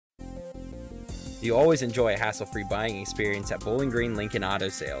You'll always enjoy a hassle-free buying experience at Bowling Green Lincoln Auto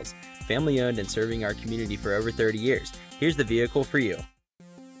Sales. Family-owned and serving our community for over 30 years. Here's the vehicle for you.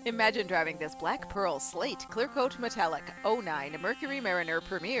 Imagine driving this black pearl slate Clearcoat metallic 09 Mercury Mariner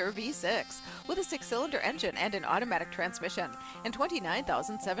Premier V6 with a 6-cylinder engine and an automatic transmission and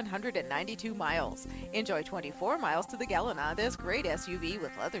 29,792 miles. Enjoy 24 miles to the gallon on this great SUV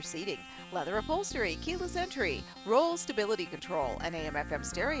with leather seating, leather upholstery, keyless entry, roll stability control, an AM/FM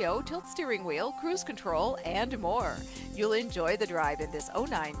stereo, tilt steering wheel, cruise control, and more. You'll enjoy the drive in this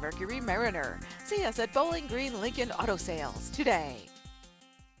 09 Mercury Mariner. See us at Bowling Green Lincoln Auto Sales today.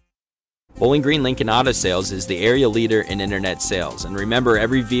 Bowling Green Lincoln Auto Sales is the area leader in internet sales. And remember,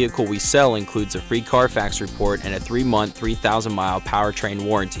 every vehicle we sell includes a free Carfax report and a 3-month, 3,000-mile powertrain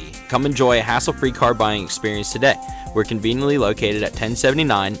warranty. Come enjoy a hassle-free car buying experience today. We're conveniently located at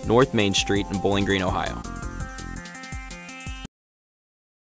 1079 North Main Street in Bowling Green, Ohio.